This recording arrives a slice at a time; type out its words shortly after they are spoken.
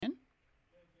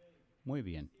Muy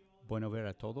bien. Bueno ver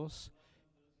a todos.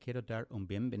 Quiero dar un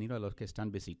bienvenido a los que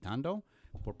están visitando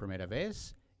por primera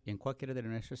vez en cualquiera de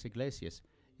nuestras iglesias.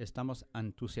 Estamos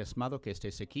entusiasmados que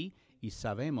estés aquí y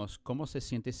sabemos cómo se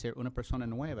siente ser una persona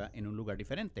nueva en un lugar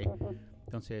diferente.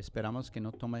 Entonces esperamos que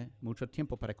no tome mucho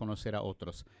tiempo para conocer a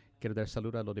otros. Quiero dar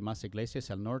saludo a las demás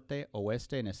iglesias al norte,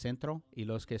 oeste, en el centro y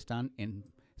los que están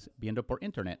viendo por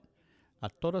internet. A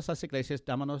todas las iglesias,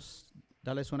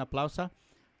 dales un aplauso.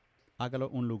 Hágalo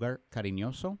un lugar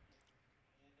cariñoso.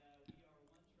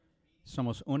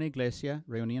 Somos una iglesia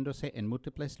reuniéndose en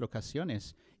múltiples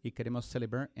locaciones y queremos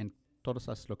celebrar en todas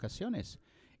las locaciones.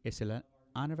 Es el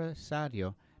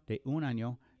aniversario de un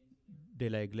año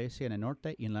de la iglesia en el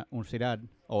norte y en la universidad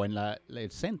o en el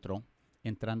centro,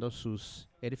 entrando sus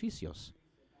edificios.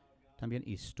 También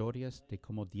historias de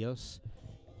cómo Dios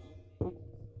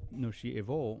nos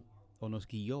llevó o nos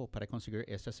guió para conseguir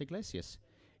estas iglesias.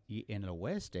 Y en el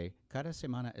oeste, cada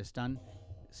semana están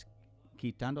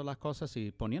quitando las cosas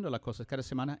y poniendo las cosas cada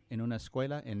semana en una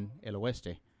escuela en el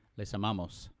oeste. Les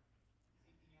amamos.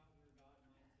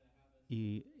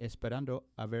 Y esperando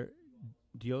a ver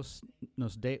Dios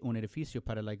nos dé un edificio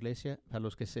para la iglesia, para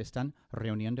los que se están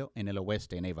reuniendo en el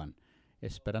oeste, en Avon.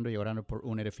 Esperando y orando por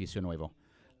un edificio nuevo.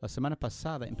 La semana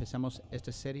pasada empezamos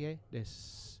esta serie de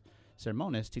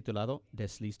sermones titulado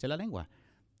Desliz de la Lengua.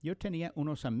 Yo tenía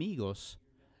unos amigos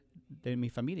de mi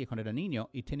familia cuando era niño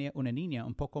y tenía una niña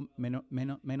un poco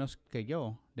menos que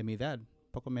yo, de mi edad,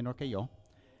 un poco menor que yo.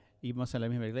 Íbamos a la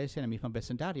misma iglesia, en el mismo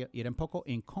vecindario, y era un poco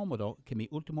incómodo que mi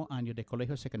último año de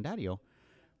colegio secundario,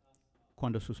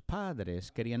 cuando sus padres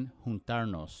querían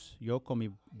juntarnos, yo con mi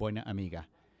buena amiga.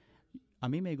 A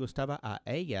mí me gustaba a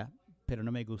ella, pero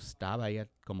no me gustaba ella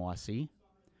como así.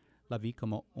 La vi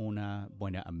como una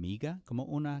buena amiga, como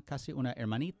casi una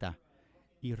hermanita.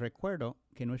 Y recuerdo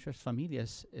que nuestras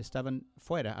familias estaban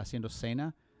fuera haciendo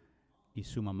cena y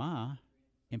su mamá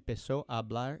empezó a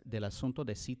hablar del asunto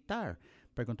de citar.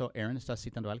 Preguntó, ¿Aaron está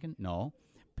citando a alguien? No.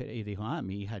 Y dijo,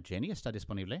 mi hija Jenny está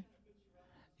disponible.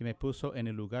 Y me puso en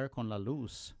el lugar con la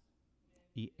luz.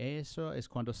 Y eso es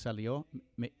cuando salió,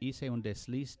 me hice un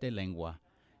desliz de lengua.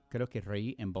 Creo que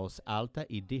reí en voz alta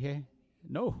y dije,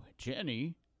 no,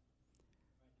 Jenny.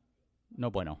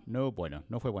 No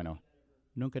fue bueno.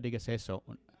 Nunca digas eso,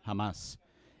 jamás.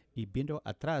 Y viendo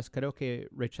atrás, creo que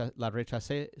la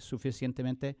rechacé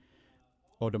suficientemente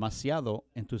o demasiado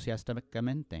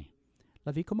entusiásticamente.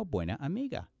 La vi como buena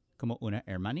amiga, como una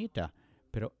hermanita.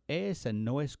 Pero esa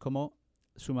no es como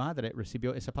su madre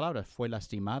recibió esa palabra. Fue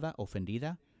lastimada,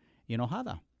 ofendida y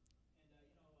enojada.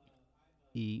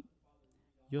 Y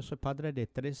yo soy padre de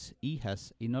 3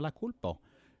 hijas y no la culpo.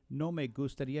 No me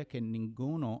gustaría que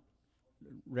ninguno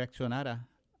reaccionara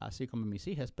así como mis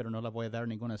hijas, pero no le voy a dar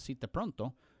ninguna cita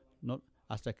pronto, no,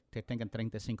 hasta que tengan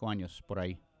 35 años por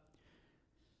ahí.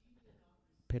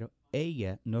 Pero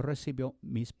ella no recibió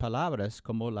mis palabras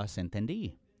como las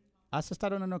entendí. Has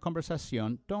estado en una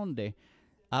conversación donde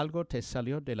algo te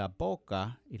salió de la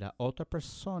boca y la otra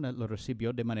persona lo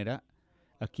recibió de manera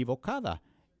equivocada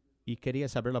y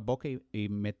querías abrir la boca y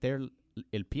meter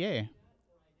el pie,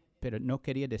 pero no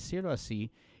quería decirlo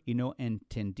así y no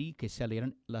entendí que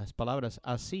salieran las palabras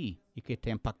así y que te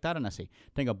impactaran así.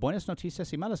 Tengo buenas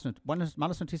noticias y malas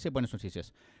noticias y buenas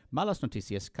noticias. Malas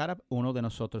noticias, cada uno de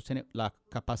nosotros tiene la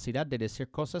capacidad de decir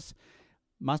cosas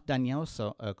más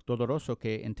dañosas, dolorosas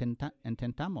que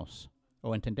intentamos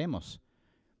o entendemos.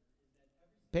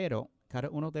 Pero cada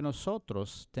uno de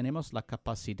nosotros tenemos la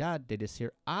capacidad de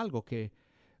decir algo que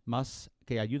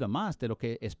ayuda más de lo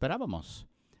que esperábamos.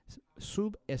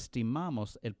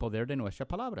 Subestimamos el poder de nuestras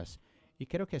palabras. Y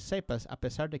quiero que sepas, a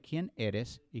pesar de quién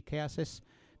eres y qué haces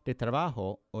de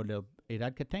trabajo o la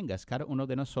edad que tengas, cada uno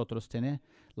de nosotros tiene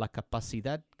la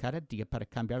capacidad cada día para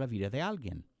cambiar la vida de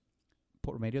alguien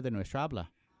por medio de nuestra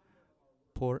habla,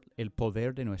 por el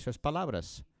poder de nuestras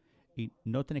palabras. Y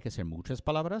no tiene que ser muchas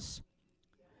palabras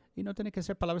y no tiene que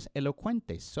ser palabras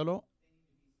elocuentes, solo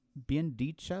bien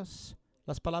dichas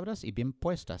las palabras y bien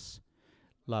puestas.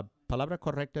 La palabra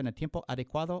correcta en el tiempo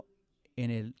adecuado, en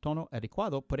el tono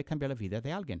adecuado, puede cambiar la vida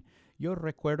de alguien. Yo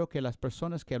recuerdo que las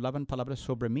personas que hablaban palabras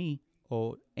sobre mí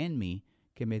o en mí,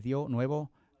 que me dio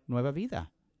nueva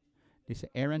vida. Dice,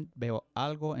 Aaron, veo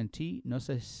algo en ti, no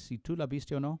sé si tú la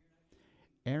viste o no.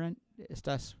 Aaron,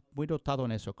 estás muy dotado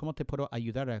en eso. ¿Cómo te puedo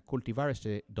ayudar a cultivar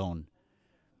este don?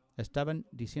 Estaban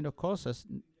diciendo cosas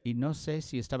y no sé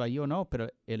si estaba yo o no, pero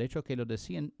el hecho que lo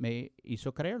decían me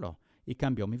hizo creerlo y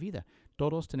cambió mi vida.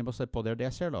 Todos tenemos el poder de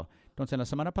hacerlo. Entonces, la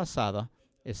semana pasada,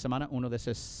 es semana 1 de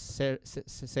esa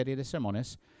serie de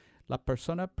sermones, la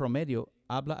persona promedio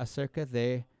habla acerca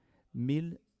de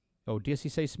 1,000 o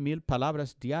 16,000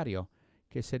 palabras diario,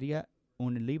 que sería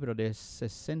un libro de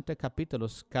 60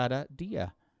 capítulos cada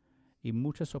día y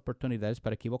muchas oportunidades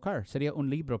para equivocar. Sería un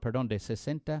libro, de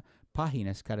 60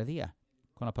 páginas cada día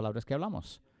con las palabras que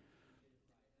hablamos.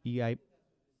 Y hay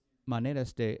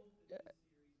maneras de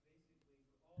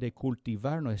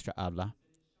cultivar nuestra habla,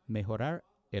 mejorar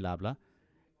el habla,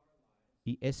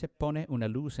 y ese pone una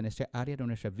luz en esta área de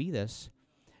nuestras vidas,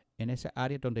 en esa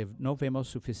área donde no vemos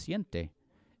suficiente,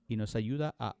 y nos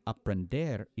ayuda a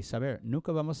aprender y saber.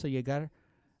 Nunca vamos a llegar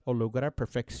o lograr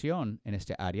perfección en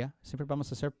esta área. Siempre vamos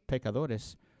a ser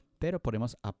pecadores, pero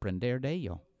podemos aprender de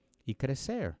ello y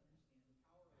crecer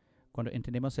cuando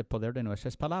entendemos el poder de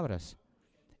nuestras palabras.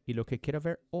 Y lo que quiero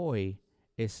ver hoy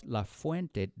es la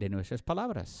fuente de nuestras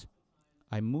palabras.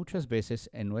 Hay muchas veces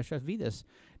en nuestras vidas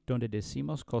donde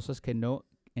decimos cosas que no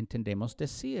entendemos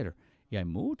decir. Y hay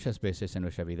muchas veces en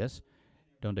nuestras vidas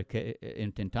donde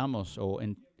intentamos o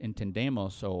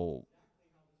entendemos o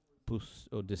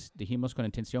dijimos con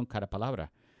intención cada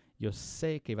palabra. Yo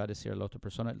sé que va a decir la otra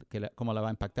persona cómo la va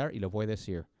a impactar y lo voy a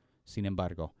decir. Sin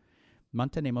embargo,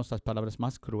 mantenemos las palabras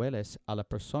más crueles a las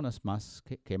personas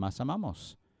que más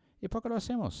amamos. ¿Y por qué lo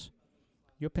hacemos?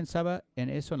 Yo pensaba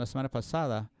en eso la semana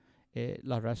pasada.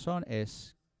 La razón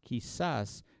es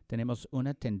quizás tenemos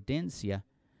una tendencia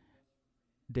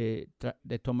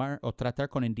de tomar o tratar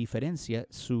con indiferencia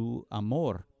su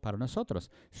amor para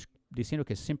nosotros, diciendo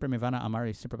que siempre me van a amar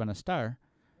y siempre van a estar.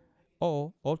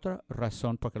 O otra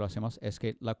razón por qué lo hacemos es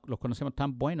que lo conocemos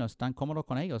tan buenos, tan cómodos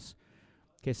con ellos,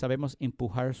 que sabemos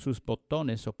empujar sus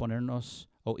botones o ponernos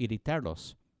o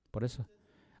irritarlos. Por eso,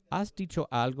 ¿has dicho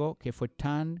algo que fue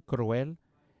tan cruel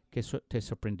que te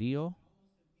sorprendió?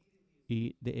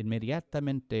 Y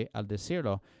inmediatamente al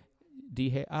decirlo,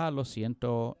 dije, lo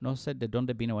siento, no sé de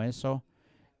dónde vino eso,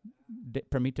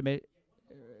 permíteme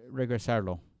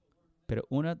regresarlo. Pero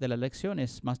una de las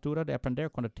lecciones más duras de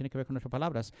aprender cuando tiene que ver con nuestras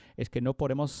palabras es que no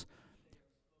podemos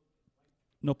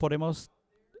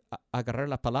agarrar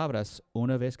las palabras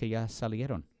una vez que ya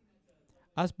salieron.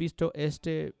 ¿Has visto es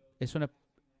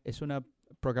un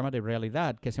programa de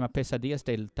realidad que se llama Pesadillas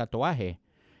del Tatuaje?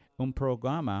 Un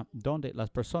programa donde las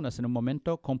personas en un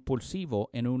momento compulsivo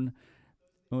en un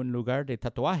lugar de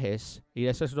tatuajes, y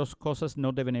esas dos cosas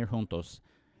no deben ir juntos,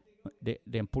 de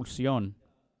impulsión,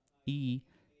 y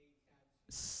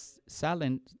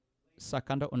salen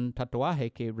sacando un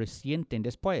tatuaje que resienten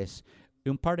después. Y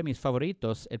un par de mis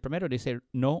favoritos, el primero dice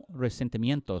no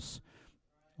resentimientos,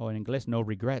 o en inglés no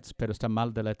regrets, pero está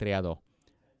mal deletreado.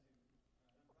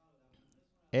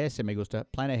 Ese me gusta,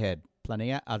 plan ahead,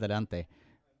 planea adelante,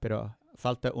 pero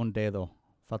falta un dedo,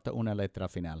 falta una letra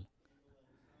final.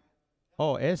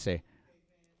 Ese,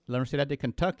 la Universidad de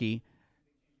Kentucky,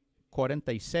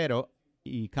 40-0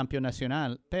 y campeón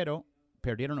nacional, pero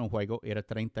perdieron un juego, era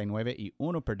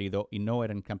 39-1 perdido y no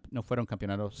fueron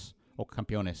campeonatos o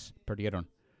campeones,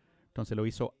 perdieron. Entonces lo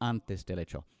hizo antes del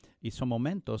hecho. Y son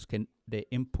momentos de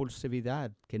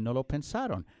impulsividad que no lo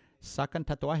pensaron. Sacan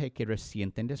tatuaje que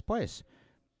resienten después.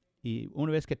 Y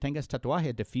una vez que tengas tatuaje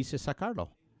es difícil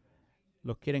sacarlo.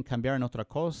 Lo quieren cambiar en otra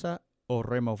cosa o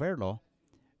removerlo.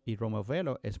 Y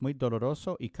removerlo es muy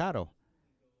doloroso y caro.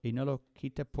 Y no lo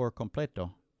quita por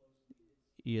completo.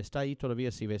 Y está ahí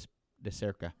todavía si ves de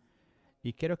cerca.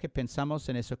 Y quiero que pensamos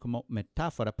en eso como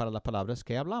metáfora para las palabras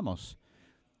que hablamos.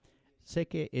 Sé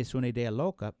que es una idea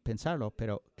loca pensarlo,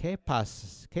 pero ¿qué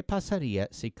pasaría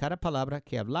si cada palabra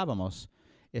que hablábamos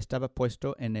estaba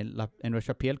puesto en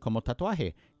nuestra piel como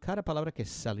tatuaje? Cada palabra que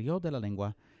salió de la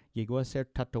lengua llegó a ser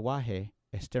tatuaje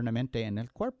externamente en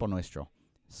el cuerpo nuestro.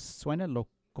 Suena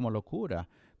como locura,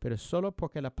 pero solo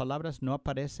porque las palabras no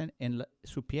aparecen en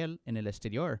su piel en el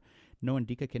exterior, no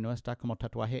indica que no está como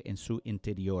tatuaje en su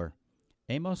interior.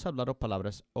 Hemos hablado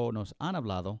palabras o nos han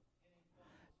hablado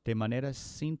de manera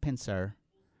sin pensar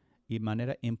y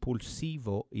manera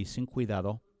impulsivo y sin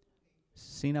cuidado,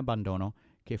 sin abandono,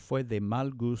 que fue de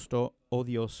mal gusto,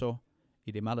 odioso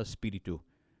y de mal espíritu.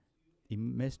 Y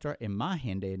nuestra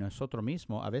imagen de nosotros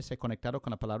mismos a veces conectado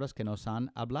con las palabras que nos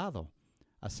han hablado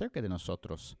acerca de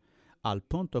nosotros, al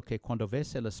punto que cuando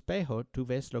ves el espejo, tú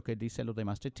ves lo que dicen los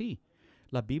demás de ti.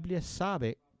 La Biblia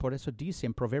sabe, por eso dice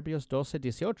en Proverbios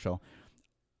 12:18,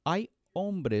 hay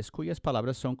hombres cuyas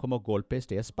palabras son como golpes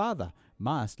de espada,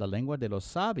 mas la lengua de los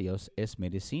sabios es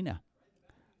medicina.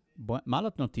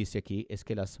 Mala noticia aquí es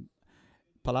que las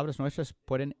palabras nuestras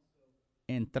pueden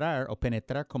entrar o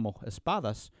penetrar como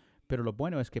espadas, pero lo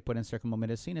bueno es que pueden ser como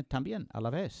medicina también a la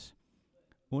vez.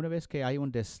 Una vez que hay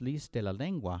un desliz de la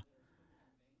lengua,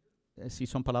 si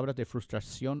son palabras de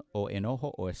frustración o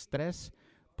enojo o estrés,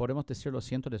 podemos decir lo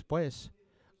siento después,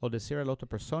 o decir a la otra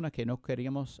persona que no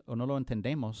queríamos o no lo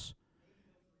entendemos,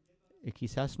 y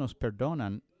quizás nos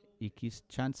perdonan y quizás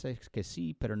chances que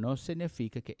sí, pero no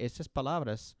significa que esas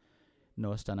palabras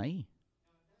no están ahí.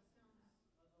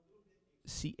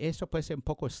 Si eso puede ser un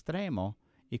poco extremo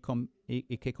y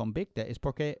que convicta, es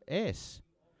porque es.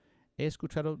 He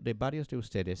escuchado de varios de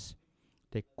ustedes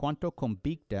de cuánto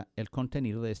convicta el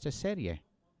contenido de esta serie.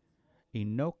 Y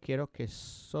no quiero que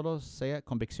solo sea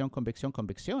convicción, convicción,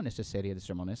 convicción esta serie de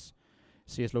sermones.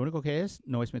 Si es lo único que es,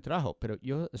 no es mi trabajo. Pero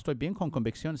yo estoy bien con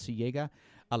convicción si llega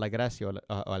a la gracia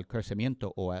o al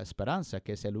crecimiento o a esperanza,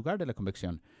 que es el lugar de la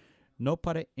convicción. No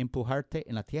para empujarte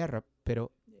en la tierra,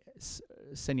 pero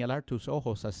señalar tus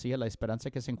ojos hacia la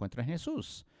esperanza que se encuentra en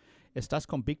Jesús. ¿Estás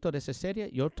convicto de esa serie?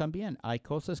 Yo también. Hay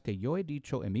cosas que yo he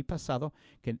dicho en mi pasado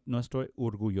que no estoy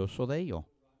orgulloso de ello.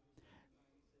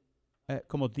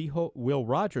 Como dijo Will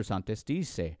Rogers antes,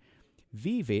 dice,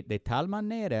 vive de tal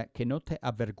manera que no te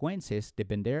avergüences de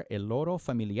vender el oro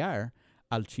familiar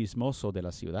al chismoso de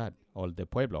la ciudad o del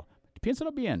pueblo.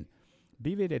 Piénsalo bien.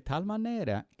 Vive de tal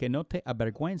manera que no te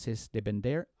avergüences de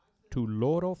vender tu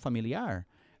loro familiar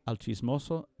al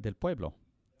chismoso del pueblo.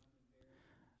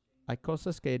 Hay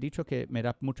cosas que he dicho que me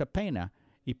da mucha pena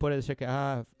y puede ser que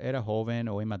era joven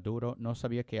o inmaduro, no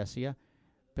sabía qué hacía,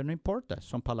 pero no importa,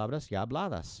 son palabras ya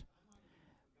habladas.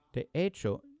 De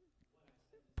hecho,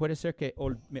 puede ser que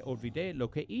me olvidé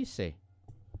lo que hice.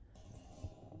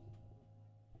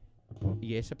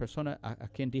 Y esa persona a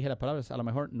quien dije las palabras a lo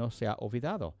mejor no se ha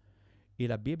olvidado. Y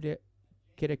la Biblia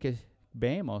quiere que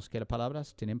veamos que las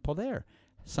palabras tienen poder.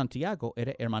 Santiago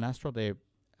era hermanastro de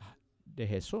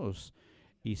Jesús.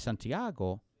 Y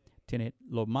Santiago tiene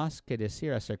lo más que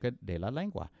decir acerca de la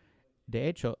lengua. De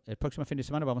hecho, el próximo fin de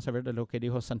semana vamos a ver de lo que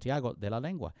dijo Santiago de la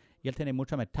lengua. Y él tiene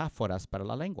muchas metáforas para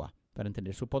la lengua, para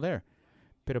entender su poder.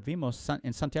 Pero vimos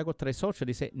en Santiago 3:8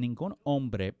 dice, ningún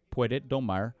hombre puede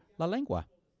domar la lengua.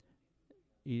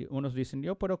 Y unos dicen,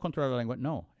 yo puedo controlar la lengua.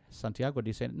 No, Santiago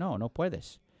dice, no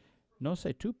puedes. No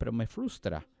sé tú, pero me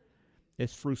frustra.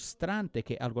 Es frustrante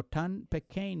que algo tan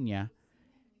pequeño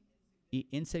y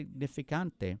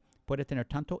insignificante puede tener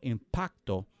tanto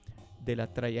impacto de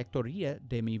la trayectoria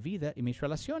de mi vida y mis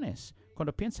relaciones.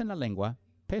 Cuando pienso en la lengua,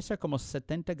 pesa como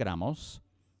 70 gramos.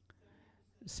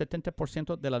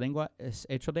 70% de la lengua es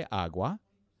hecho de agua.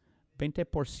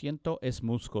 20% es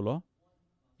músculo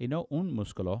y no un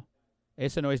músculo.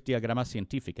 Ese no es diagrama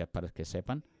científico, para que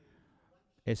sepan.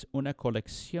 Es una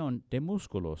colección de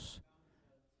músculos.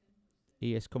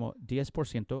 Y es como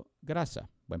 10% grasa.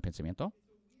 Buen pensamiento.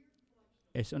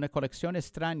 Es una colección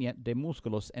extraña de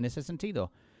músculos en ese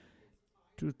sentido.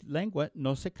 Tu lengua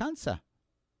no se cansa,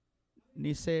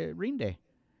 ni se rinde.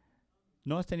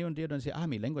 No has tenido un día donde dices,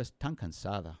 mi lengua es tan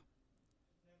cansada.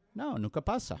 No, nunca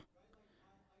pasa.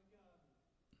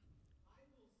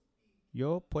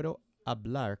 Yo puedo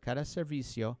hablar cada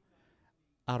servicio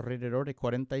alrededor de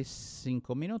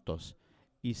 45 minutos.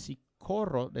 Y si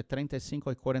corro de 35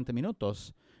 a 40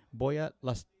 minutos, voy a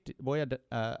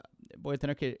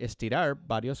tener que estirar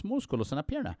varios músculos en la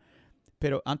pierna.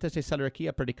 Pero antes de salir aquí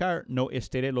a predicar, no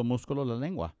estiré los músculos de la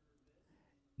lengua.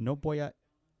 No voy a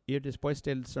ir después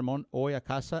del sermón hoy a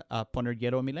casa a poner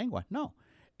hielo en mi lengua. No,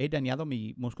 he dañado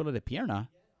mi músculo de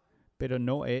pierna, pero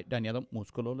no he dañado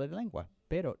músculo de la lengua.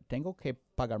 Pero tengo que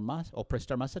pagar más o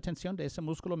prestar más atención de ese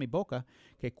músculo en mi boca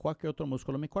que cualquier otro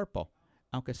músculo en mi cuerpo.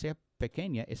 Aunque sea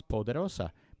pequeña, es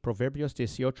poderosa. Proverbios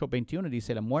 18:21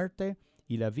 dice, la muerte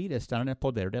y la vida están en el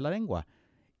poder de la lengua,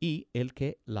 y el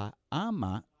que la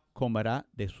ama comerá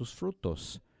de sus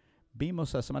frutos.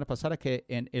 Vimos la semana pasada que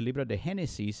en el libro de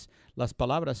Génesis, las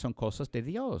palabras son cosas de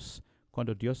Dios.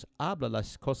 Cuando Dios habla,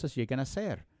 las cosas llegan a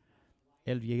ser.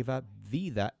 Él lleva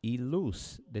vida y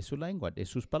luz de su lengua, de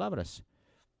sus palabras.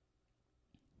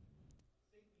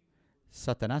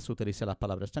 Satanás utiliza las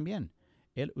palabras también.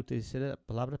 Él utiliza las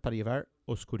palabras para llevar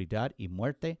oscuridad y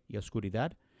muerte y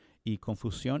oscuridad y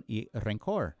confusión y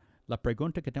rencor. La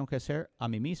pregunta que tengo que hacer a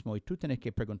mí mismo, y tú tienes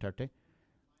que preguntarte,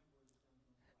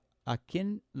 ¿a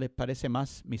quién le parece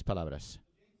más mis palabras?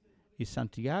 Y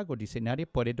Santiago dice, nadie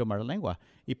puede domar la lengua.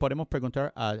 Y podemos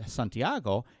preguntar a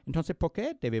Santiago, entonces, ¿por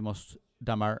qué debemos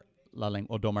domar la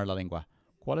lengua?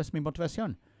 ¿Cuál es mi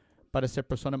motivación? ¿Para ser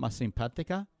persona más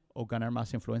simpática o ganar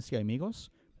más influencia y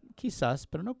amigos? Quizás,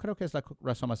 pero no creo que es la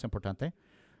razón más importante.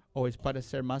 ¿O es para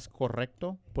ser más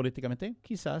correcto políticamente?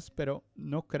 Quizás, pero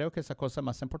no creo que es la cosa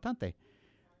más importante.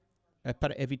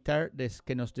 Para evitar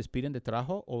que nos despiden de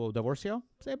trabajo o divorcio.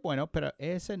 Sí, bueno, pero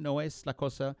esa no es la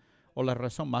cosa o la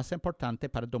razón más importante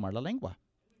para domar la lengua.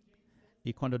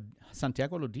 Y cuando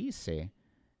Santiago lo dice,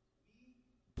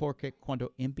 porque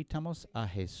cuando invitamos a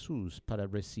Jesús para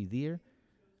residir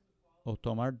o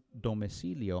tomar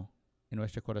domicilio en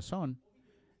nuestro corazón,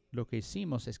 lo que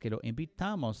hicimos es que lo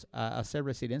invitamos a hacer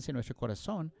residencia en nuestro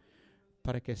corazón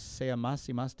para que sea más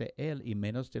y más de Él y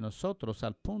menos de nosotros,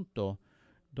 al punto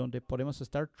donde podemos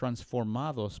estar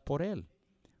transformados por Él.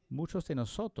 Muchos de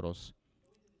nosotros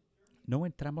no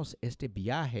entramos este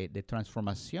viaje de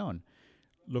transformación.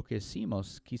 Lo que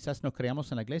hicimos, quizás no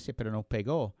creamos en la iglesia, pero no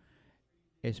pegó,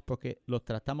 es porque lo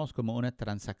tratamos como una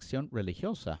transacción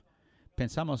religiosa.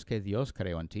 Pensamos que Dios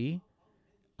creó en ti,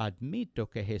 admito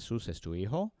que Jesús es tu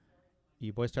Hijo, y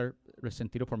voy a estar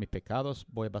resentido por mis pecados,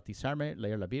 voy a bautizarme,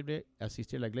 leer la Biblia,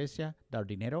 asistir a la iglesia, dar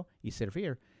dinero y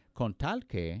servir, con tal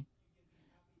que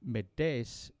me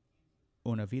des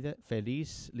una vida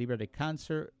feliz, libre de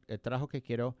cáncer, el trabajo que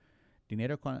quiero,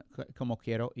 dinero como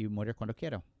quiero y morir cuando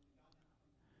quiero.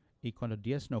 Y cuando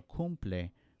Dios no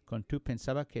cumple con tú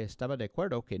pensabas que estaba de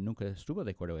acuerdo, que nunca estuvo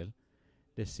de acuerdo Él,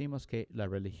 decimos que la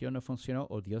religión no funcionó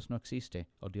o Dios no existe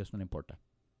o Dios no le importa.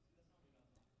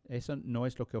 Eso no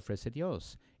es lo que ofrece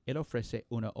Dios. Él ofrece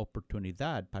una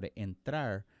oportunidad para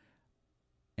entrar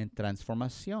en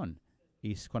transformación.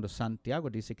 Y cuando Santiago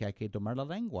dice que hay que tomar la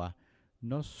lengua,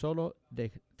 no solo de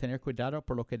tener cuidado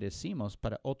por lo que decimos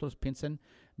para otros piensen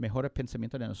mejores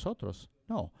pensamientos de nosotros.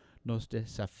 No, nos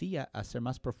desafía a ser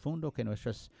más profundo que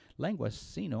nuestras lenguas,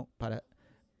 sino para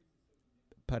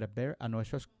ver a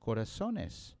nuestros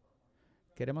corazones.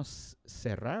 Queremos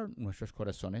cerrar nuestros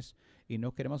corazones y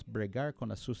no queremos bregar con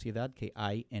la suciedad que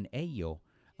hay en ello.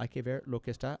 Hay que ver lo que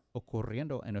está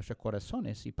ocurriendo en nuestros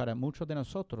corazones y para muchos de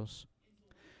nosotros,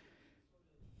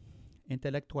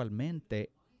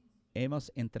 intelectualmente,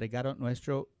 hemos entregado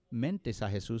nuestras mentes a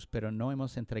Jesús, pero no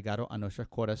hemos entregado a nuestros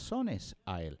corazones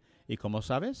a Él. ¿Y cómo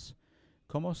sabes?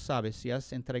 ¿Cómo sabes si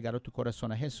has entregado tu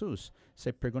corazón a Jesús?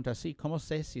 Se pregunta así, ¿cómo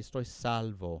sé si estoy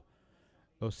salvo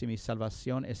o si mi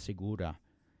salvación es segura?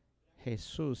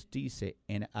 Jesús dice,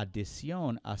 en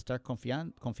adición a estar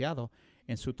confiado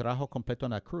en su trabajo completo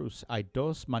en la cruz, hay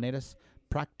dos maneras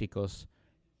prácticas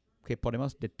que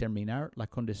podemos determinar la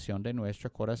condición de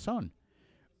nuestro corazón.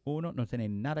 Uno no tiene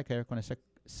nada que ver con ese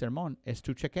sermón, es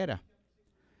tu chequera.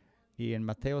 Y en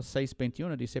Mateo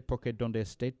 6:21 dice, porque donde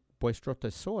esté vuestro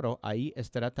tesoro, ahí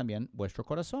estará también vuestro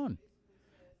corazón.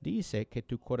 Dice que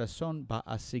tu corazón va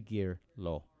a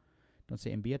seguirlo.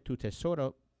 Entonces envía tu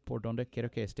tesoro por donde quiera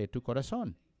que esté tu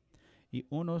corazón. Y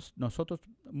muchos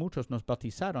nos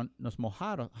bautizaron, nos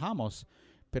mojamos,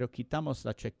 pero quitamos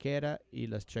la chequera y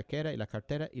la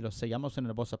cartera y los sellamos en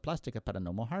la bolsa plástica para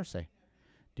no mojarse.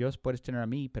 Dios puedes tener a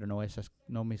mí, pero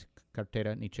no mi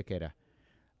cartera ni chequera.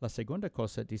 La segunda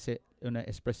cosa dice una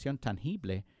expresión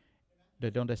tangible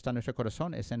de dónde está nuestro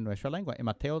corazón es en nuestra lengua. En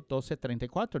Mateo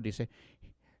 12:34 dice,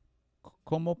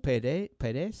 ¿cómo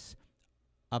podéis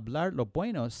hablar lo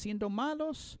bueno siendo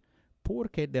malos?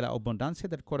 Porque de la abundancia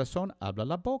del corazón habla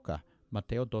la boca.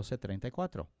 Mateo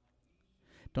 12:34.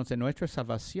 Entonces nuestra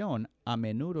salvación a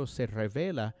menudo se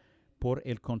revela por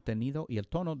el contenido y el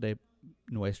tono de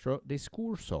nuestro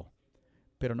discurso.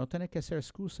 Pero no tiene que ser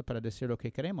excusa para decir lo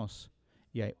que queremos.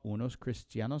 Y hay unos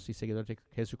cristianos y seguidores de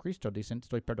Jesucristo dicen,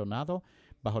 estoy perdonado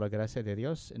bajo la gracia de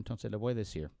Dios, entonces le voy a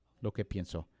decir lo que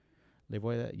pienso. Le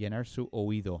voy a llenar su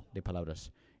oído de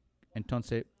palabras.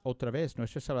 Entonces, otra vez,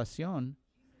 nuestra salvación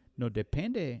no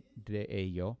depende de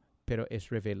ello, pero es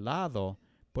revelado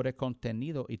por el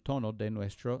contenido y tono de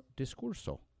nuestro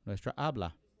discurso, nuestra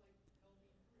habla.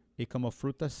 Y como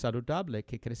fruta saludable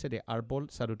que crece de árbol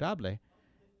saludable,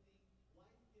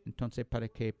 entonces para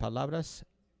que palabras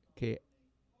que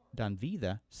dan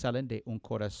vida salen de un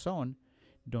corazón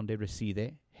donde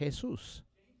reside Jesús.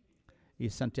 Y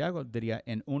Santiago diría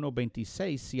en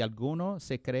 1:26, si alguno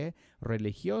se cree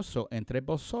religioso entre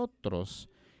vosotros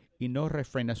y no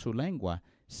refrena su lengua,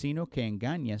 sino que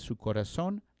engaña su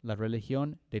corazón, la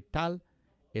religión de tal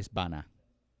es vana.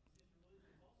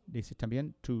 Dice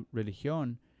también, tu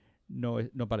religión no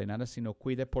vale nada si no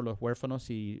cuida por los huérfanos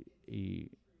y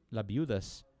las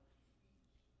viudas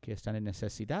que están en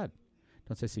necesidad.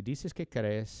 Entonces, si dices que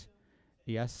crees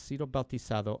y has sido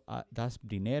bautizado, das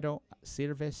dinero,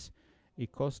 sirves y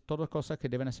todas cosas que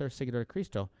deben hacer seguidor de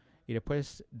Cristo, y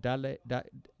después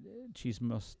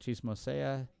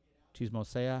chismosea,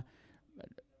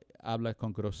 habla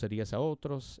con groserías a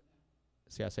otros.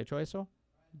 ¿Si has hecho eso?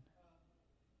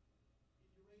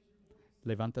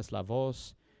 Levantas la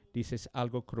voz, dices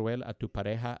algo cruel a tu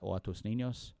pareja o a tus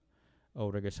niños,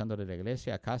 o regresando de la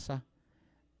iglesia a casa,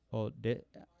 o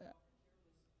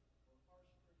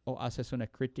haces una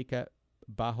crítica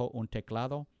bajo un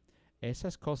teclado.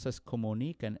 Esas cosas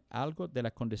comunican algo de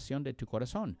la condición de tu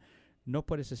corazón. No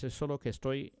puedes decir solo que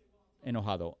estoy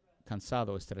enojado,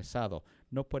 cansado, estresado.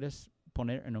 No puedes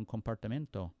poner en un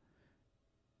compartimento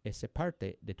esa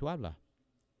parte de tu habla.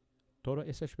 Todas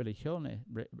esas religiones,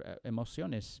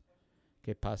 emociones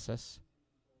que pasas,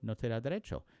 no te da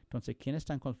derecho. Entonces, ¿quién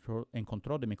está en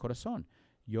control de mi corazón?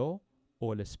 ¿Yo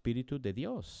o el Espíritu de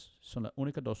Dios? Son las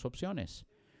únicas dos opciones.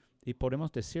 Y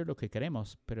podemos decir lo que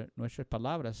queremos, pero nuestras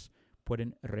palabras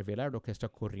pueden revelar lo que está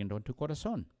ocurriendo en tu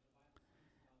corazón.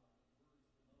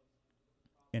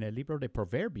 En el libro de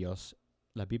Proverbios,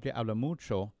 la Biblia habla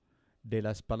mucho de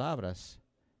las palabras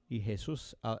y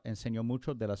Jesús enseñó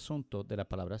mucho del asunto de las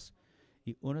palabras.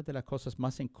 Y una de las cosas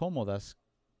más incómodas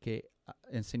que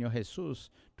enseñó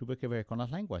Jesús tuvo que ver con las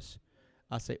lenguas.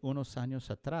 Hace unos años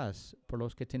atrás, por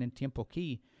los que tienen tiempo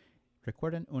aquí,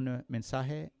 recuerden un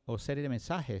mensaje o serie de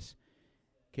mensajes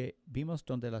que vimos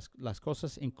donde las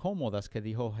cosas incómodas que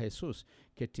dijo Jesús,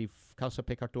 que te causa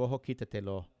pecar tu ojo,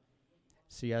 quítatelo.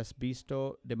 Si has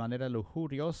visto de manera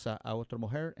lujuriosa a otra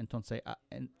mujer, entonces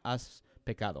has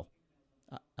pecado,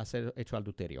 has hecho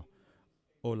adulterio.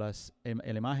 O la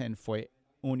imagen fue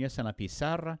uñas en la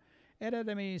pizarra. Era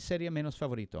de mi serie menos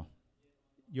favorito.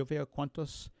 Yo veo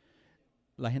cuántos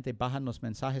la gente baja los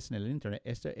mensajes en el internet.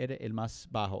 Este era el más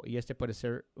bajo y este puede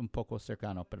ser un poco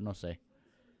cercano, pero no sé.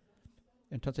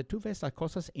 Entonces tú ves las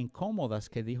cosas incómodas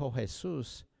que dijo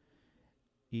Jesús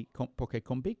porque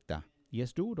convicta y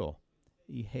es duro.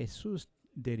 Y Jesús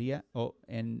diría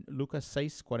en Lucas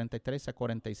 6, 43 a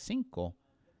 45,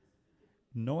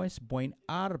 no es buen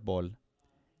árbol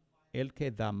el que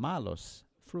da malos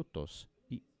frutos.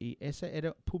 Y ese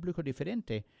era un público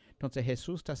diferente. Entonces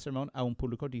Jesús da sermón a un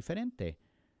público diferente.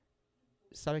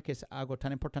 ¿Sabe que es algo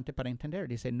tan importante para entender?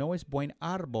 Dice, no es buen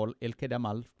árbol el que da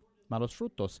malos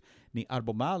frutos, ni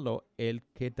árbol malo el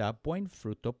que da buen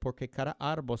fruto, porque cada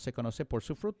árbol se conoce por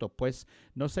su fruto, pues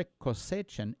no se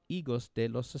cosechan higos de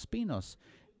los espinos,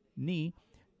 ni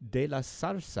de las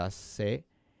zarzas se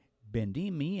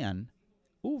vendimian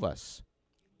uvas.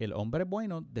 El hombre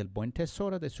bueno del buen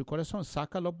tesoro de su corazón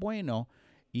saca lo bueno,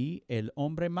 y el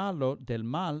hombre malo del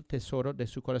mal tesoro de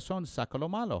su corazón saca lo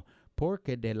malo,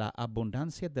 porque de la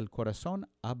abundancia del corazón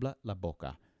habla la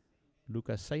boca.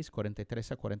 Lucas 6,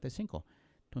 43 a 45.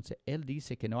 Entonces, él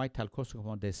dice que no hay tal cosa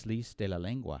como desliz de la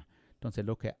lengua. Entonces,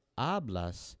 lo que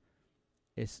hablas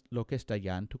es lo que está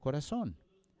ya en tu corazón.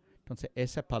 Entonces,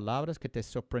 esas palabras que te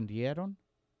sorprendieron,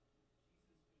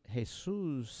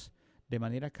 Jesús, de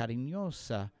manera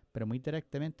cariñosa, pero muy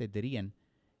directamente, dirían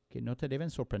que no te deben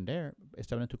sorprender.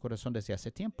 Estaban en tu corazón desde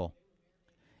hace tiempo.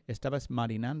 Estabas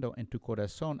marinando en tu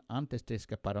corazón antes de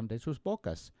escaparon de sus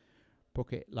bocas.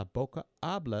 Porque la boca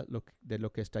habla de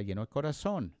lo que está lleno el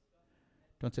corazón.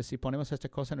 Entonces, si ponemos esta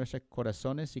cosa en nuestros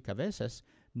corazones y cabezas,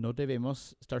 no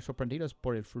debemos estar sorprendidos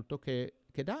por el fruto que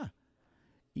da.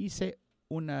 Hice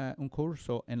un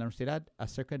curso en la universidad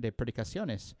acerca de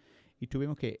predicaciones y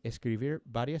tuvimos que escribir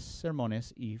varios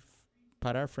sermones y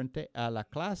parar frente a la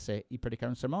clase y predicar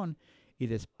un sermón. Y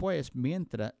después,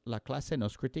 mientras la clase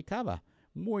nos criticaba,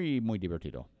 muy, muy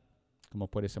divertido, como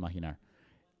puedes imaginar.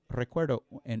 Recuerdo,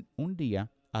 en un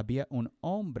día había un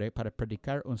hombre para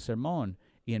predicar un sermón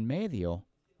y en medio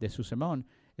de su sermón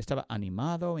estaba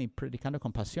animado y predicando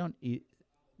con pasión y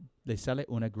le sale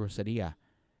una grosería.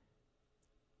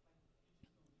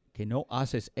 Que no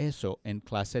haces eso en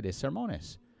clase de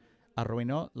sermones.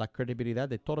 Arruinó la credibilidad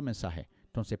de todo el mensaje.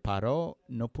 Entonces paró,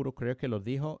 no pudo creer que lo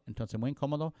dijo, entonces muy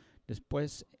incómodo.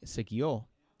 Después siguió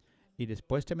y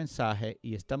después del mensaje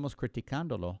y estamos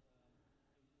criticándolo.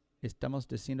 Estamos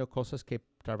diciendo cosas que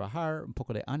trabajar, un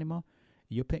poco de ánimo.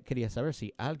 Y yo quería saber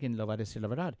si alguien lo va a decir la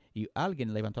verdad. Y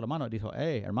alguien levantó la mano y dijo,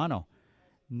 hermano,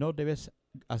 no debes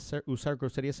usar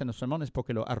groserías en los sermones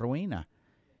porque lo arruina.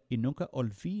 Y nunca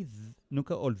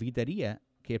olvidaría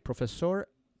que el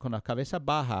profesor con la cabeza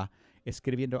baja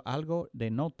escribiendo algo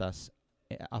de notas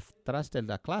atrás de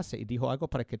la clase y dijo algo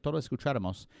para que todos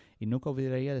escucháramos. Y nunca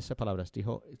olvidaría de esas palabras.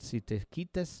 Dijo, si te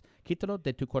quítalo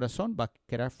de tu corazón, va a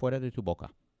quedar fuera de tu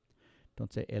boca.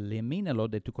 Entonces, elimínalo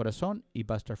de tu corazón y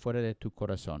va a estar fuera de tu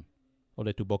corazón. O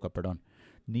de tu boca, perdón.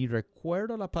 Ni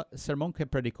recuerdo el sermón que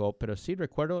predicó, pero sí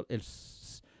recuerdo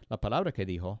la palabra que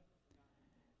dijo.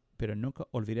 Pero nunca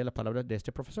olvidé la palabra de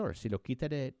este profesor. Si lo quita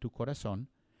de tu corazón,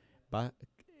 va a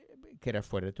quedar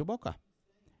fuera de tu boca.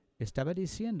 Estaba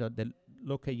diciendo de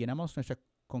lo que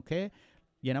con qué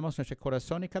llenamos nuestro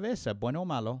corazón y cabeza, bueno o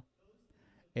malo.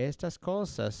 Estas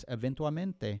cosas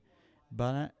eventualmente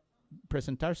van a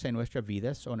presentarse en nuestras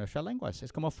vidas o en nuestras lenguas.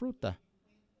 Es como fruta.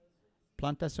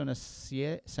 Plantas una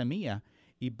semilla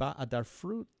y va a dar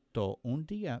fruto un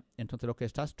día. Entonces lo que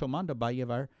estás tomando va a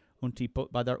dar un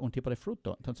tipo de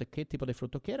fruto. Entonces, ¿qué tipo de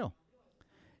fruto quiero?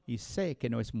 Y sé que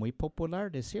no es muy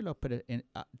popular decirlo, pero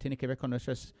tiene que ver con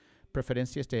nuestras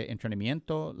preferencias de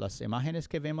entrenamiento, las imágenes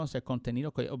que vemos, el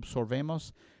contenido que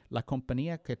absorbemos, la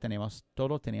compañía que tenemos,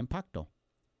 todo tiene impacto.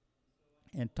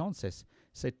 Entonces,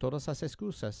 si todas las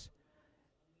excusas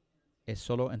es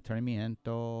solo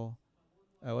entrenamiento,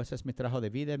 o ese es mi trabajo de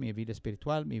vida, mi vida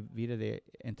espiritual, mi vida de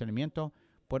entrenamiento,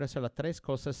 puedo hacer las tres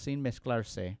cosas sin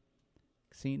mezclarse,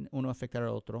 sin uno afectar al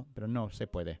otro, pero no se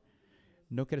puede.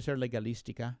 No quiero ser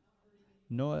legalística,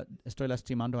 no estoy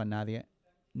lastimando a nadie,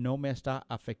 no me está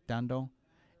afectando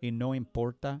y no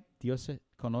importa. Dios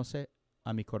conoce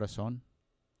a mi corazón.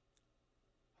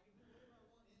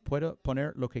 Puedo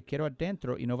poner lo que quiero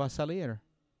adentro y no va a salir.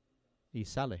 Y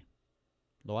sale.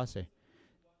 Lo hace.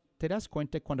 ¿Te das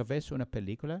cuenta cuando ves una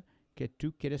película que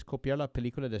tú quieres copiar la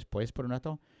película después por un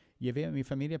rato? Llevé a mi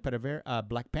familia para ver a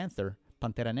Black Panther,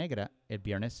 Pantera Negra, el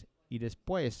viernes. Y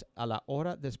después, a la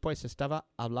hora después, estaba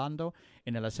hablando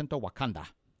en el acento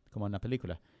Wakanda, como en la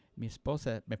película. Mi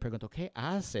esposa me preguntó, ¿qué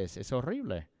haces? Es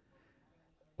horrible.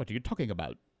 What are you talking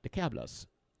about? ¿De qué hablas?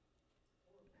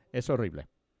 Es horrible.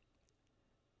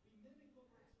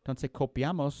 Entonces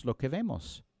copiamos lo que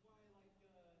vemos.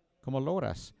 Como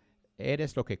loras.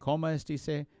 Eres lo que comes,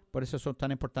 dice. Por eso son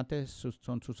tan importantes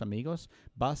son sus amigos.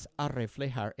 Vas a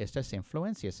reflejar estas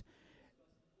influencias.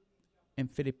 En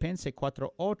Filipenses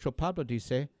 4:8, Pablo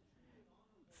dice,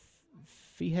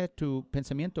 fija tu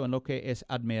pensamiento en lo que es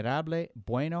admirable,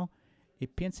 bueno, y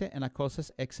piense en las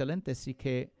cosas excelentes y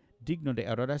que digno de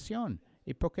adoración.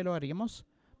 ¿Y por qué lo haríamos?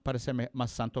 ¿Para ser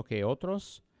más santo que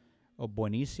otros? ¿O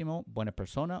buenísimo, buena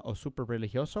persona? ¿O súper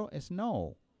religioso? Es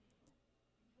no.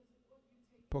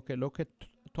 Porque lo que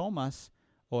tomas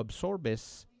o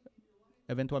absorbes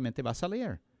eventualmente va a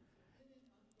salir.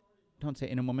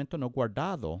 Entonces, en un momento no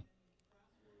guardado,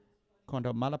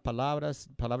 cuando malas palabras,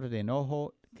 palabras de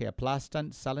enojo que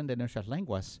aplastan, salen de nuestras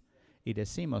lenguas y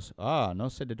decimos, no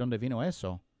sé de dónde vino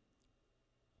eso.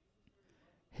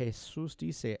 Jesús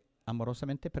dice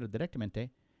amorosamente pero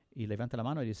directamente y levanta la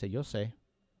mano y dice, yo sé,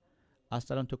 ha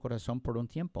estado en tu corazón por un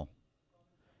tiempo.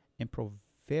 En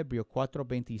Proverbio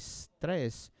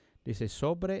 4:23 dice,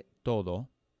 sobre todo,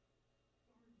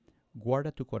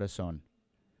 guarda tu corazón.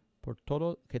 Por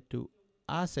todo que tú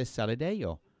haces sale de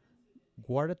ello.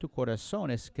 Guarda tu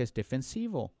corazón, es que es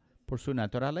defensivo por su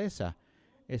naturaleza.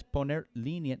 Es poner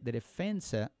línea de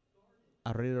defensa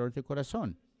alrededor del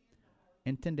corazón.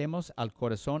 Entendemos al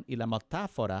corazón y la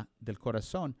metáfora del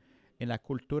corazón en la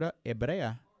cultura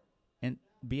hebrea.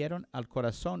 Vieron al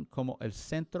corazón como el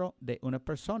centro de una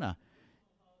persona.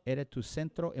 Era tu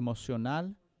centro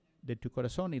emocional de tu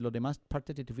corazón y las demás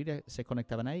partes de tu vida se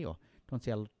conectaban a ello.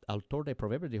 Entonces el autor de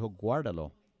Proverbios dijo,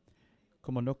 guárdalo.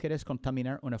 Como no quieres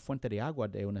contaminar una fuente de agua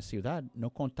de una ciudad,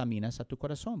 no contaminas a tu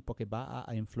corazón porque va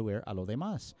a influir a lo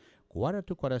demás. Guarda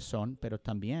tu corazón, pero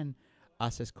también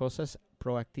haces cosas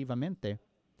proactivamente.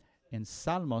 En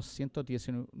Salmos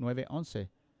 119:11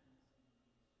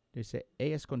 dice,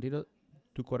 he escondido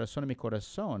tu corazón en mi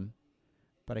corazón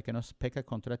para que no peque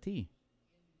contra ti.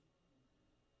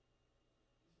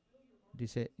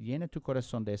 Dice, llena tu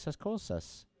corazón de esas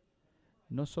cosas.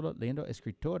 No solo leyendo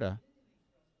escritura,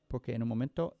 porque en un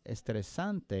momento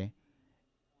estresante,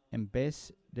 en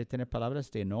vez de tener palabras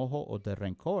de enojo o de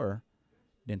rencor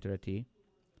dentro de ti,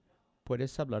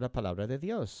 puedes hablar la palabra de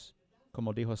Dios.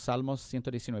 Como dijo Salmos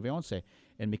 119:11,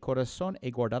 en mi corazón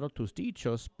he guardado tus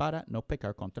dichos para no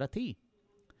pecar contra ti.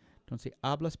 Entonces,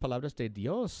 hablas palabras de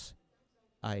Dios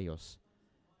a ellos.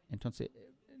 Entonces,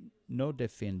 no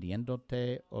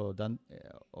defendiéndote o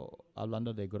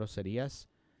hablando de groserías,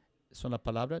 son las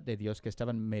palabras de Dios que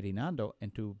estaban marinando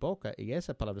en tu boca y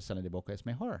esa palabra sale de boca es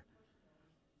mejor.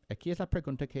 Aquí es la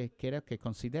pregunta que quiero que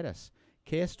consideres.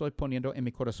 ¿Qué estoy poniendo en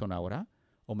mi corazón ahora?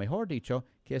 O mejor dicho,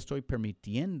 ¿qué estoy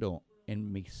permitiendo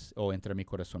entrar en mi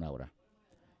corazón ahora?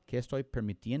 ¿Qué estoy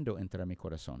permitiendo entrar en mi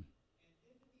corazón?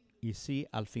 Y si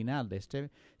al final de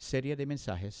esta serie de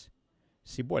mensajes,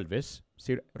 si vuelves,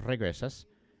 si regresas,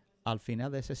 al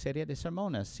final de esa serie de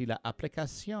sermones, si la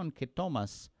aplicación que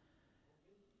tomas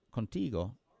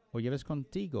contigo o lleves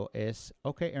contigo es,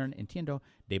 ok, Aaron, entiendo,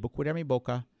 debo cuidar mi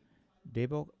boca,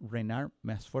 debo reinar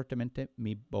más fuertemente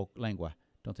mi lengua.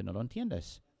 Entonces no lo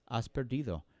entiendes. Has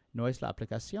perdido. No es la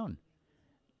aplicación.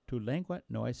 Tu lengua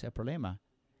no es el problema.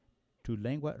 Tu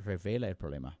lengua revela el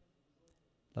problema.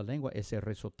 La lengua es el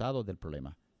resultado del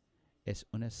problema. Es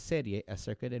una serie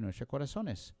acerca de nuestros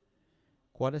corazones.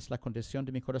 ¿Cuál es la condición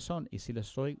de mi corazón? Y si lo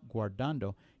estoy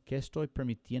guardando, ¿qué estoy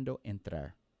permitiendo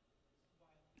entrar?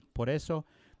 Por eso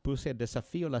puse el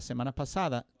desafío la semana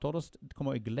pasada, todos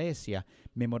como iglesia,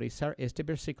 memorizar este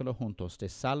versículo juntos de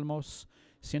Salmos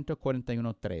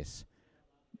 141:3.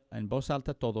 En voz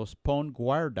alta todos, pon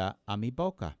guarda a mi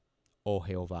boca, oh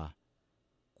Jehová.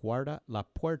 guarda la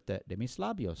puerta de mis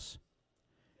labios.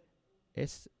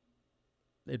 Es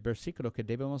el versículo que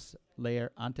debemos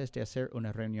leer antes de hacer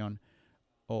una reunión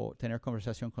o tener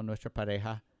conversación con nuestra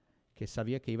pareja que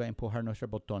sabía que iba a empujar nuestros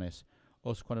botones,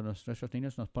 o cuando nuestros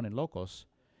niños nos ponen locos,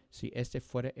 si este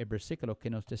fuera el versículo que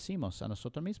nos decimos a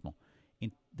nosotros mismos,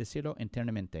 decirlo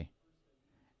internamente.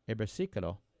 El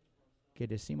versículo que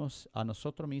decimos a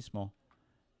nosotros mismos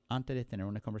antes de tener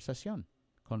una conversación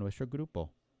con nuestro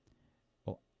grupo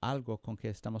o algo con que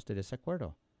estamos de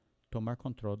desacuerdo. Tomar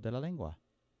control de la lengua.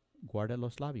 Guarda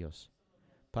los labios.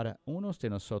 Para unos de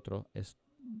nosotros es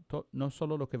no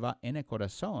solo lo que va en el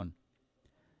corazón,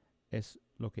 es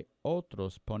lo que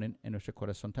otros ponen en nuestro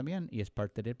corazón también, y es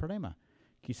parte del problema.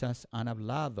 Quizás han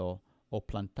hablado o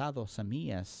plantado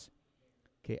semillas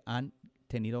que han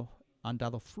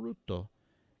dado fruto,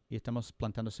 y estamos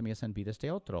plantando semillas en vidas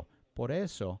de otro. Por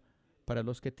eso, para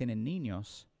los que tienen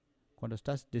niños, cuando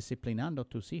estás disciplinando a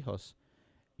tus hijos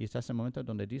y estás en el momento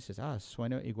donde dices,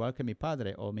 sueno igual que mi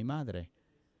padre o mi madre,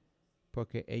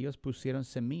 porque ellos pusieron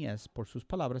semillas por sus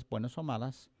palabras, buenas o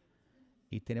malas,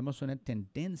 y tenemos una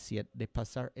tendencia de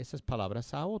pasar esas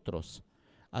palabras a otros.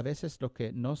 A veces lo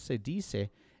que no se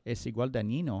dice es igual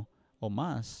dañino o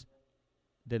más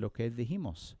de lo que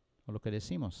dijimos o lo que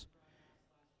decimos.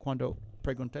 Cuando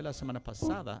pregunté la semana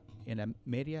pasada en la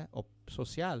media o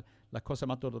social la cosa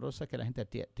más dolorosa que la gente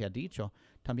te ha dicho,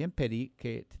 también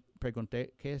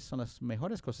pregunté qué son las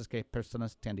mejores cosas que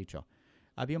personas te han dicho.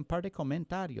 Había un par de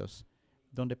comentarios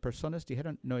donde personas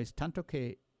dijeron, no es tanto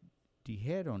que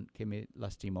dijeron que me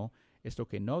lastimó, es lo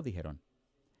que no dijeron.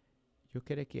 Yo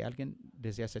quiero que alguien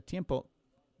desde hace tiempo,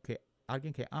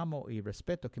 alguien que amo y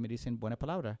respeto, que me dicen buena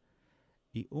palabra,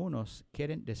 y unos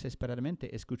quieren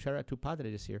desesperadamente escuchar a tu padre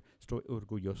decir, estoy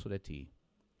orgulloso de ti.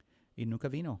 Y nunca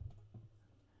vino.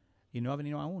 Y no ha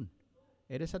venido aún.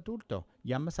 Eres adulto.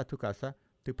 Llamas a tu casa,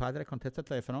 tu padre contesta el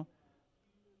teléfono,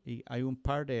 y hay un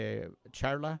par de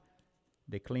charlas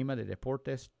de clima, de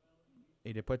deportes,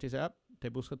 y después te dice, te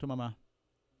busca tu mamá.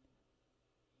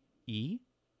 Y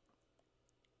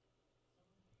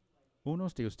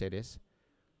unos de ustedes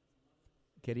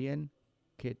querían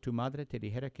que tu madre te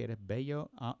dijera que eres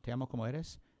bello, te amo como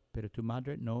eres, pero tu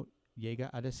madre no llega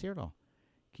a decirlo.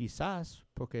 Quizás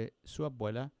porque su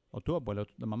abuela o tu abuelo,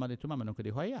 la mamá de tu mamá, nunca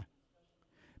dijo a ella.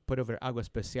 Puedo ver algo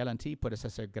especial en ti, puedes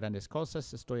hacer grandes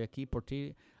cosas, estoy aquí por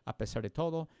ti a pesar de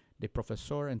todo, de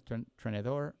profesor,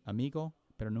 entrenador, amigo,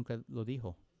 pero nunca lo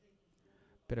dijo.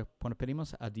 Pero cuando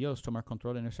pedimos a Dios tomar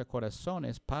control de nuestros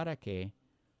corazones para que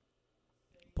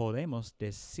podemos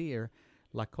decir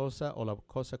la cosa o la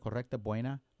cosa correcta,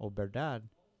 buena o verdad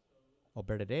o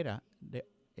verdadera, de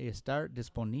estar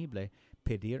disponible,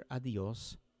 pedir a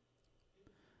Dios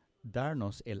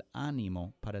darnos el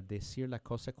ánimo para decir la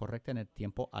cosa correcta en el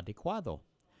tiempo adecuado.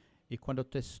 Y cuando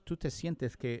tú te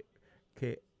sientes que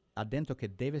adentro que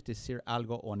debes decir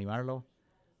algo o animarlo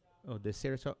o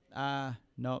decir eso,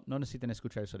 no necesitan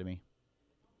escuchar eso de mí.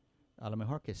 A lo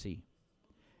mejor que sí.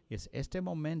 Es este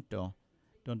momento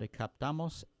donde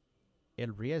captamos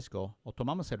el riesgo o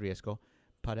tomamos el riesgo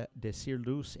para decir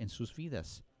luz en sus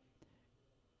vidas.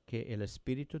 Que el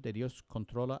Espíritu de Dios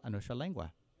controla a nuestra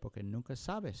lengua, porque nunca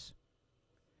sabes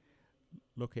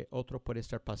lo que otro puede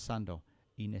estar pasando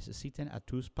y necesitan a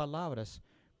tus palabras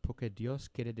porque Dios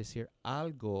quiere decir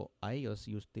algo a ellos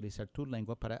y utilizar tu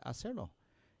lengua para hacerlo.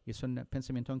 Y es un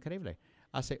pensamiento increíble.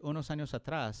 Hace unos años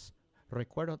atrás,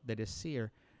 recuerdo de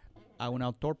decir a un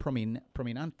autor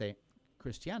prominente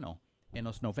cristiano, en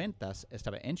los 90s,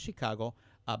 estaba en Chicago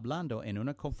hablando en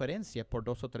una conferencia por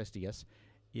 2 o 3 días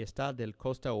y está del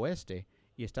costa oeste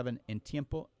y estaba en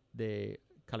tiempo de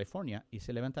California y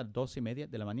se levanta a las 2:30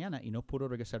 de la mañana y no pudo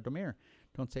regresar a dormir.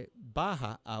 Entonces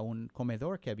baja a un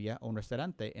comedor que había, un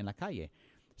restaurante en la calle.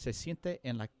 Se siente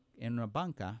en una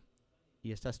banca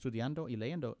y está estudiando y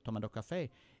leyendo, tomando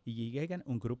café. Y llegan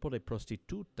un grupo de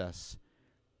prostitutas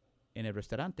en el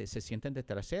restaurante, se sienten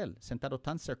detrás de él, sentado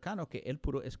tan cercano que él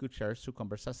pudo escuchar su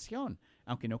conversación,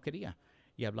 aunque no quería.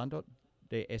 Y hablando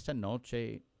de esta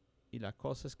noche y las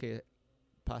cosas que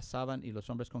pasaban y los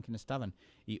hombres con quienes estaban.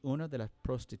 Y una de las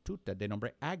prostitutas, de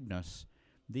nombre Agnes,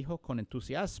 dijo con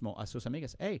entusiasmo a sus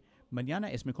amigas, hey,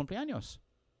 mañana es mi cumpleaños.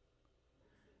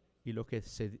 Y lo que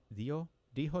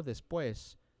dijo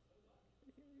después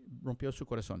rompió su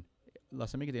corazón.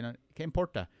 Las amigas dijeron, ¿qué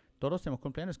importa? Todos tenemos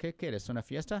cumpleaños, ¿qué quieres? ¿Una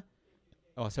fiesta?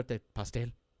 ¿O hacerte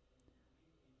pastel?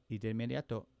 Y de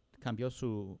inmediato cambió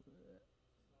su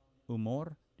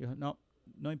humor. Dijo,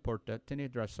 no importa,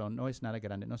 tienes razón, no es nada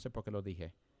grande, no sé por qué lo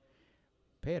dije.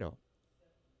 Pero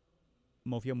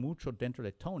movió mucho dentro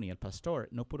de Tony, el pastor,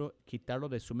 no pudo quitarlo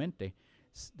de su mente.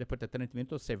 Después de 30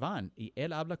 minutos se van y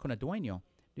él habla con el dueño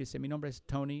Dice, mi nombre es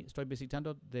Tony, estoy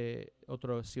visitando de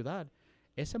otra ciudad.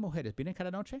 ¿Esas mujeres vienen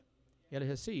cada noche? Y él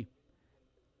dice, sí.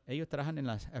 Ellos trabajan en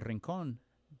el rincón,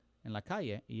 en la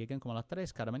calle, y llegan como a las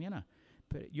 3 cada mañana.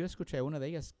 Pero yo escuché a una de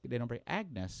ellas de nombre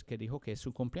Agnes que dijo que es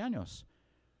su cumpleaños.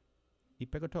 Y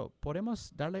preguntó,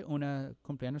 ¿podemos darle una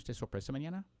cumpleaños de sorpresa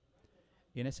mañana?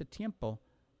 Y en ese tiempo,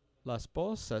 la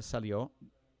esposa salió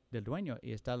del dueño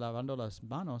y está lavando las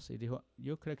manos y dijo,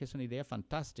 yo creo que es una idea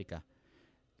fantástica.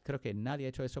 Creo que nadie ha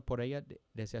hecho eso por ella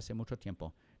desde hace mucho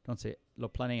tiempo. Entonces,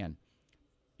 lo planean.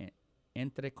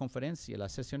 Entre conferencia, la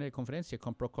sesión de conferencia,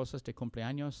 compró cosas de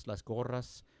cumpleaños, las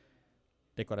gorras,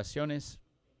 decoraciones.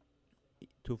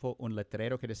 Tuvo un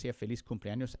letrero que decía, feliz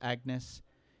cumpleaños, Agnes.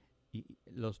 Y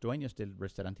los dueños del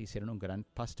restaurante hicieron un gran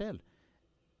pastel.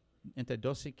 Entre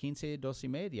 12:15 y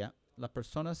 12:30, las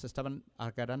personas estaban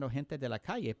agarrando gente de la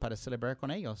calle para celebrar con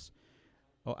ellos.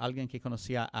 O alguien que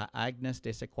conocía a Agnes de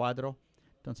ese cuadro.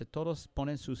 Entonces todos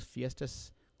ponen sus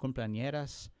fiestas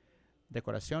cumpleañeras,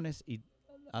 decoraciones, y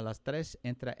a las 3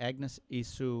 entra Agnes y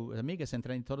sus amigas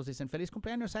entran y todos dicen, feliz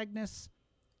cumpleaños, Agnes.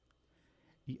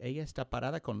 Y ella está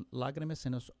parada con lágrimas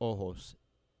en los ojos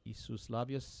y sus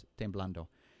labios temblando.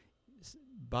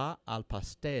 Va al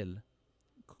pastel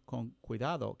con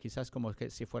cuidado, quizás como que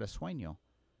si fuera sueño.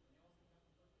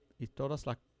 Y todos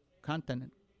la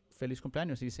cantan feliz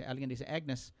cumpleaños. Y alguien dice,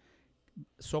 Agnes,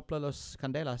 sopla las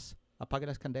candelas, apaga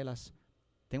las candelas.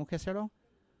 ¿Tengo que hacerlo?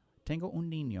 Tengo un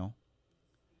niño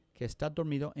que está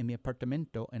dormido en mi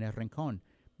apartamento en el rincón.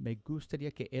 Me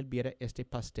gustaría que él viera este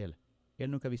pastel.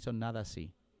 Él nunca ha visto nada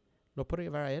así. ¿Lo puedo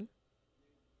llevar a él?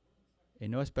 Y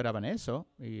no esperaban eso.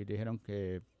 Y dijeron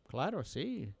que, claro,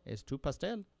 sí, es tu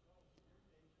pastel.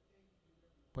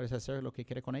 Puedes hacer lo que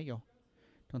quieras con ello.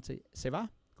 Entonces se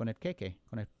va con el queque,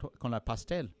 con la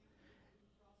pastel.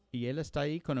 Y él está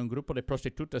ahí con un grupo de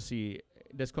prostitutas y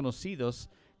desconocidos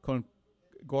con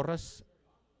gorras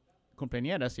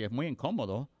cumpleañeras y es muy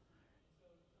incómodo.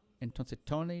 Entonces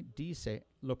Tony dice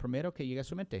lo primero que llega a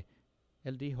su mente.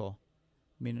 Él dijo,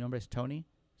 mi nombre es Tony,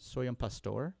 soy un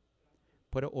pastor,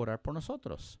 puedo orar por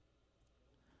nosotros.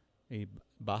 Y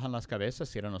bajan las cabezas,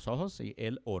 cierran los ojos y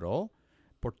él oró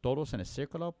por todos en el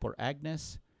círculo, por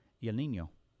Agnes y el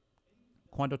niño.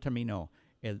 Cuando terminó,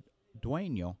 el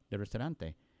dueño del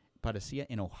restaurante parecía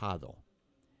enojado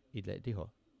y le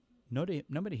dijo, ¿No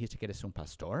me dijiste que eres un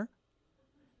pastor?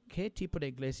 ¿A qué tipo de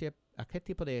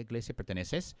iglesia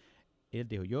perteneces? Él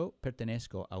dijo, yo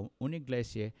pertenezco a una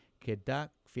iglesia que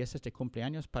da fiestas de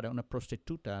cumpleaños para una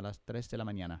prostituta a las 3 de la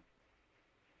mañana.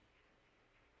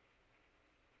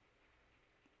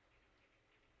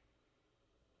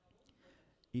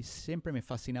 Y siempre me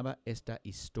fascinaba esta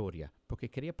historia, porque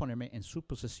quería ponerme en su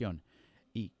posición.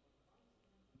 Y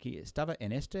que estaba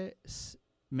en esta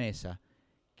mesa,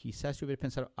 quizás yo hubiera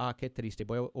pensado, qué triste,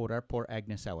 voy a orar por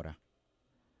Agnes ahora.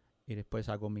 Y después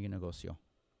hago mi negocio.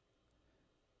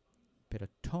 Pero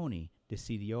Tony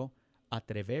decidió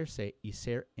atreverse y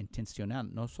ser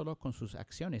intencional, no solo con sus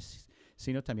acciones,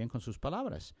 sino también con sus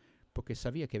palabras. Porque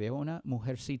sabía que había una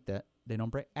mujercita de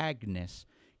nombre Agnes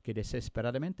que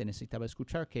desesperadamente necesitaba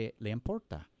escuchar que le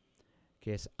importa,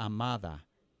 que es amada.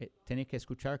 Tiene que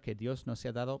escuchar que Dios no se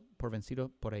ha dado por vencido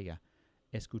por ella.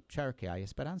 Escuchar que hay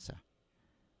esperanza.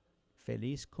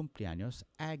 Feliz cumpleaños,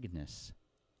 Agnes.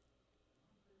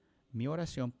 Mi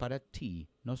oración para ti,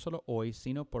 no solo hoy,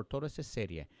 sino por toda esta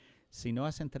serie, si no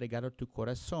has entregado tu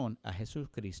corazón a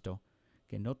Jesucristo,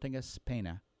 que no tengas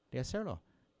pena de hacerlo.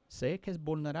 Sé que es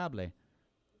vulnerable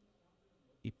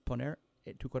y poner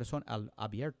tu corazón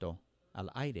abierto al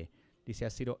aire. Dice,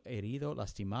 has sido herido,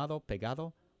 lastimado,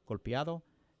 pegado, golpeado.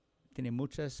 Tiene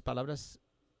muchas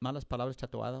malas palabras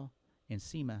tatuadas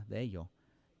encima de ello.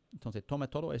 Entonces toma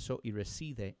todo eso y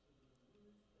reside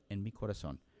en mi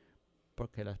corazón.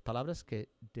 Porque las palabras que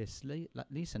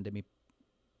deslizan de mi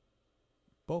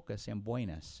boca sean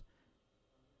buenas.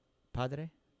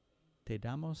 Padre, te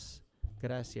damos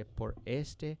gracias por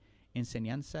esta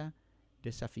enseñanza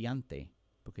desafiante,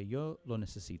 porque yo lo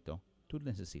necesito, tú lo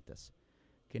necesitas.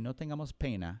 Que no tengamos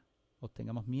pena o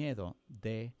tengamos miedo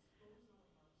de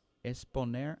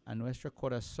exponer a nuestros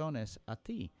corazones a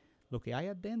ti, lo que hay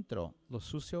adentro, lo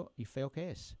sucio y feo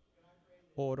que es.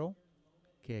 Oro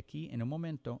que aquí en un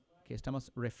momento que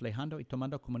estamos reflejando y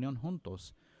tomando comunión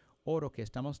juntos, oro que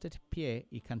estamos de pie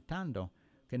y cantando,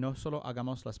 que no solo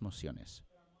hagamos las mociones,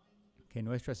 que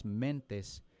nuestras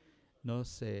mentes no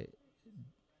se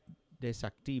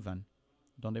desactivan,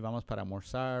 dónde vamos para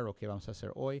almorzar o qué vamos a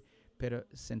hacer hoy, pero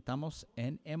sentamos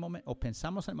en el momento o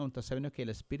pensamos en el momento sabiendo que el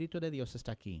Espíritu de Dios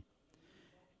está aquí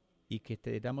y que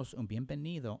te damos un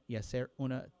bienvenido y hacer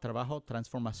un trabajo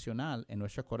transformacional en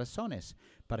nuestros corazones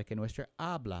para que nuestra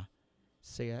habla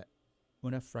sea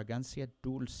una fragancia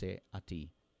dulce a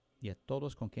ti y a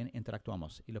todos con quien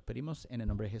interactuamos. Y lo pedimos en el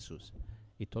nombre de Jesús.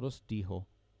 Y todos dijo,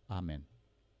 amén.